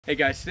Hey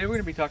guys, today we're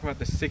going to be talking about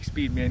the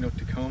 6-speed manual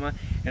Tacoma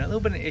and a little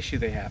bit of an issue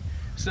they have.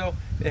 So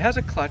it has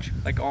a clutch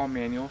like all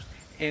manuals,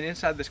 and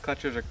inside this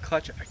clutch there's a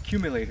clutch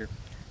accumulator.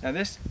 Now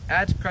this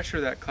adds pressure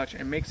to that clutch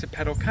and makes the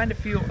pedal kind of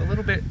feel a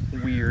little bit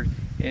weird,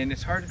 and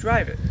it's hard to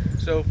drive it.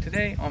 So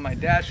today on my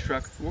dad's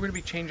truck we're going to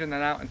be changing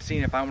that out and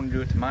seeing if I want to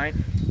do it to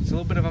mine. It's a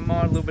little bit of a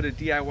mod, a little bit of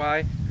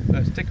DIY,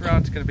 but stick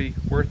around, it's going to be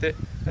worth it.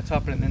 Let's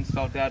hop in and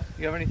install. Dad,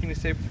 you have anything to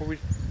say before we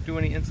do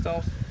any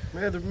installs?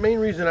 Man, the main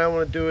reason I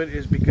want to do it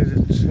is because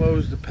it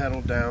slows the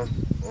pedal down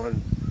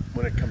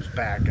when it comes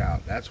back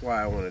out. That's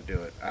why I want to do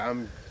it.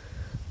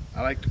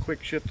 I like to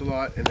quick shift a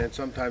lot, and then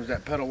sometimes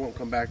that pedal won't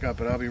come back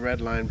up and I'll be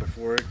redlined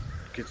before it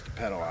gets the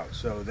pedal out.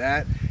 So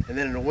that, and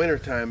then in the winter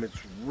time it's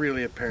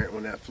really apparent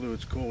when that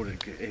fluid's cold,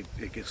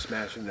 it gets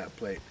smashed in that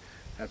plate.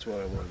 That's what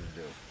I wanted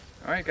to do.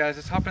 Alright guys,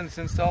 let's hop in this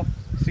install,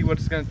 see what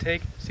it's going to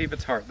take, see if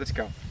it's hard. Let's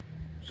go.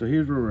 So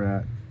here's where we're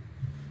at.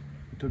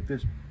 We took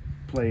this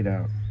plate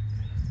out.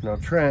 Now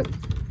Trent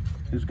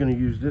is going to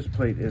use this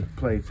plate as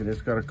plates, and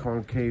it's got a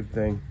concave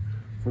thing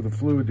for the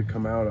fluid to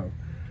come out of.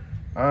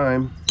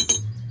 I'm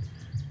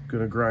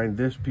going to grind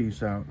this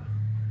piece out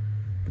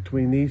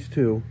between these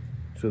two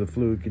so the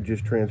fluid can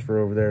just transfer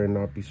over there and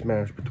not be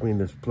smashed between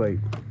this plate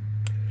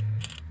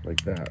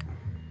like that.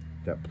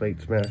 That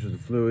plate smashes the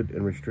fluid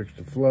and restricts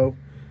the flow.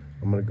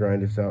 I'm going to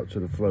grind this out so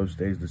the flow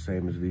stays the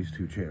same as these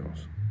two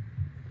channels.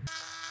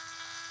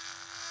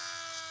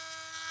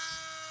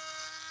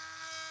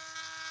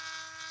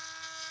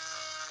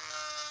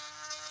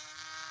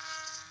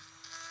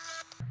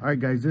 Alright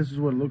guys, this is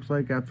what it looks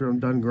like after I'm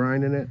done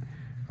grinding it.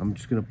 I'm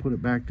just going to put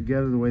it back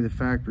together the way the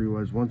factory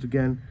was. Once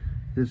again,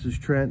 this is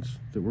Trent's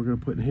that we're going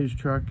to put in his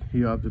truck.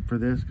 He opted for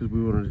this because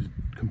we wanted to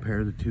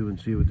compare the two and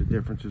see what the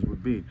differences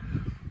would be.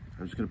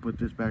 I'm just going to put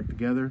this back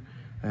together.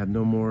 I have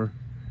no more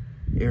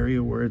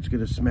area where it's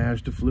going to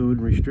smash the fluid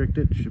and restrict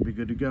it. Should be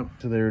good to go.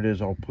 So there it is,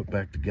 all put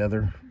back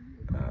together.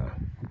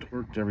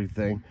 Torqued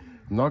everything.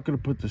 I'm not going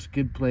to put the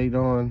skid plate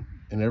on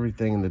and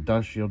everything in the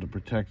dust shield that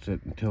protects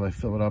it until I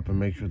fill it up and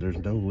make sure there's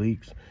no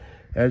leaks.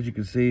 As you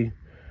can see,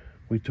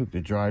 we took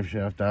the drive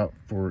shaft out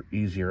for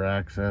easier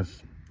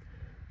access.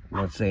 I'm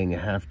not saying you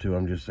have to,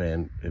 I'm just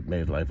saying it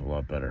made life a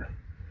lot better.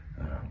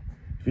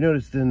 If you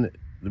noticed in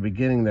the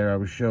beginning there, I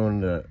was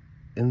showing the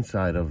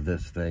inside of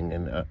this thing,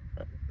 and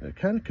it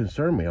kind of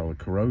concerned me, all the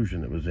corrosion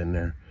that was in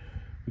there.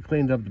 We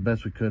cleaned up the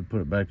best we could, put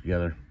it back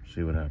together,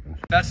 see what happens.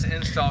 That's the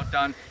install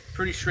done.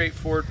 Pretty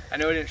straightforward. I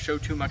know I didn't show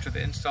too much of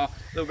the install,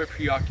 a little bit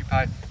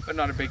preoccupied, but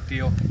not a big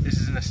deal. This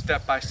isn't a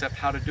step-by-step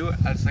how to do it.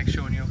 I just like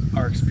showing you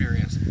our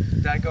experience.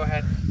 Dad, go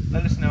ahead,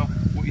 let us know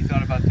what you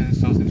thought about the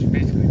installs that you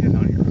basically did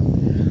on your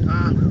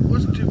own. It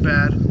wasn't too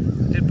bad.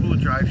 I did pull the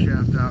drive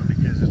shaft out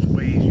because it's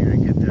way easier to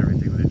get to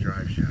everything with the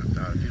drive shaft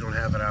out. If you don't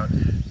have it out,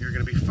 you're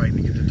going to be fighting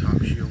to get the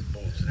top shield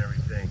bolts and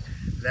everything.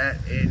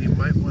 That, and you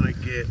might want to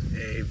get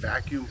a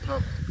vacuum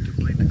pump to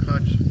bleed the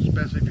clutch,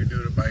 especially if you're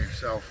doing it by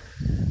yourself.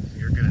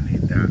 You're going to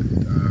need that.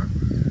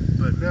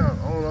 But no,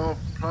 all in all,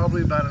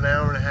 probably about an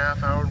hour and a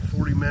half, hour and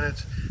 40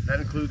 minutes. That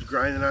includes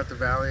grinding out the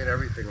valley and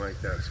everything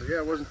like that. So yeah,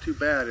 it wasn't too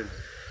bad. And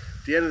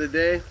at the end of the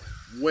day,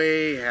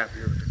 way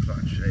happier with the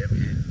clutch. I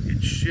mean,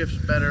 it shifts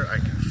better. I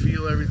can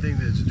feel everything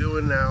that it's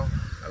doing now.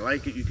 I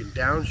like it. You can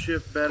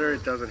downshift better.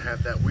 It doesn't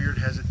have that weird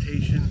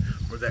hesitation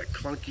or that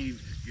clunky,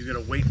 you're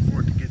going to wait for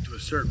it to get to a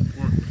certain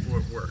point before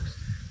it works.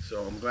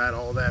 So I'm glad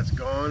all that's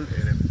gone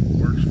and it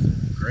works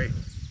great.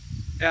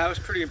 Yeah, I was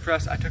pretty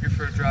impressed. I took it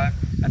for a drive.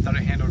 I thought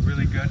it handled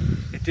really good.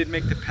 It did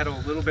make the pedal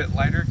a little bit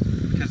lighter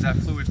because that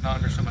fluid's not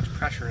under so much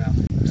pressure now.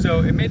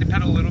 So it made the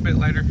pedal a little bit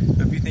lighter,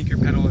 but if you think your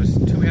pedal is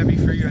too heavy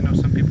for you, I know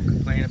some people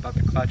complain about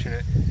the clutch and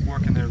it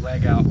working their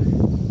leg out.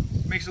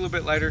 It makes it a little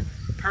bit lighter.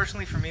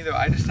 Personally for me though,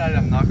 I decided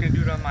I'm not going to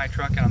do it on my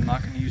truck and I'm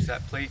not going to use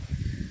that plate.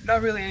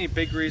 Not really any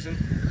big reason.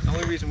 The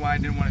only reason why I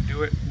didn't want to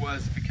do it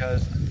was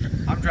because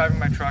I'm driving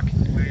my truck.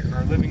 We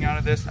are living out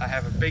of this. I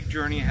have a big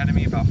journey ahead of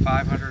me, about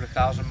 500,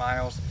 1,000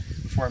 miles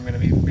before I'm going to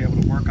be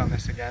able to work on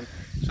this again.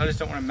 So I just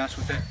don't want to mess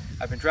with it.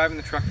 I've been driving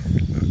the truck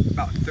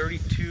about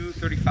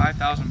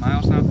 35,000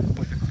 miles now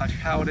with the clutch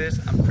how it is.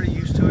 I'm pretty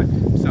used to it,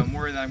 so I'm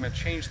worried that I'm going to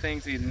change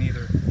things,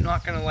 either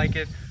not going to like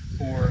it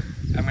or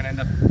I'm going to end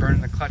up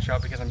burning the clutch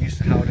out because I'm used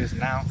to how it is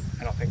now.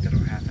 I don't think that'll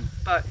happen,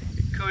 but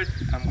it could.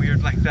 I'm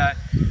weird like that.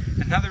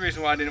 Another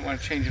reason why I didn't want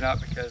to change it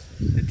out because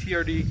the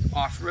TRD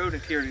off-road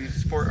and TRD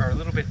Sport are a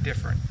little bit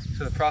different.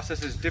 So the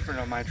process is different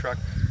on my truck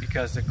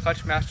because the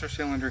clutch master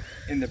cylinder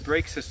and the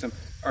brake system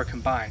are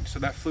combined. So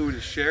that fluid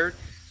is shared.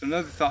 So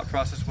another thought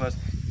process was,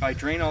 if I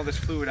drain all this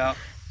fluid out,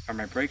 are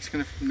my brakes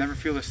going to never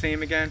feel the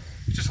same again?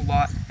 It's just a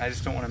lot. I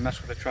just don't want to mess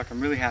with the truck.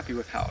 I'm really happy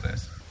with how it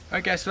is.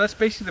 Alright guys, so that's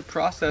basically the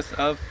process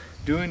of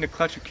doing the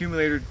clutch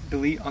accumulator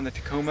delete on the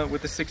Tacoma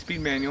with the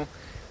 6-speed manual.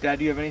 Dad,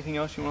 do you have anything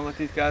else you want to let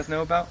these guys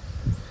know about?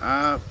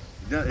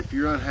 If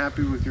you're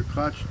unhappy with your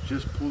clutch,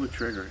 just pull the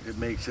trigger. It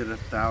makes it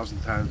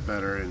 1,000 times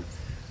better, and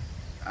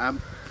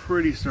I'm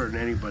pretty certain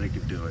anybody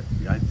could do it.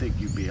 I think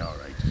you'd be all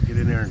right. Just get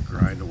in there and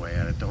grind away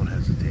at it. Don't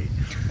hesitate.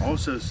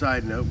 Also,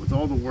 side note, with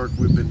all the work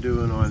we've been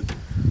doing on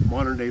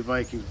modern day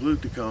Vikings Blue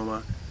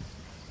Tacoma,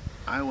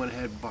 I went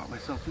ahead and bought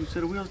myself a new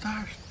set of wheels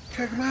tires.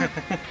 Check them out.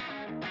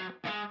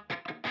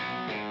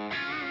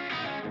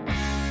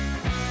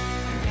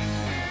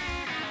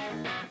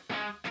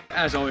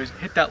 As always,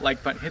 hit that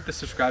like button, hit the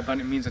subscribe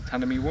button. It means a ton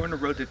to me. We're on the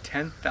road to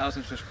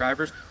 10,000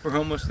 subscribers. We're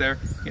almost there,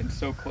 getting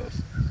so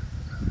close.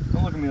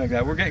 Don't look at me like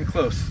that. We're getting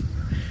close.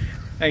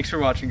 Thanks for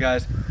watching,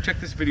 guys. Check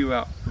this video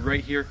out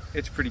right here.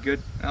 It's pretty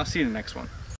good. And I'll see you in the next one.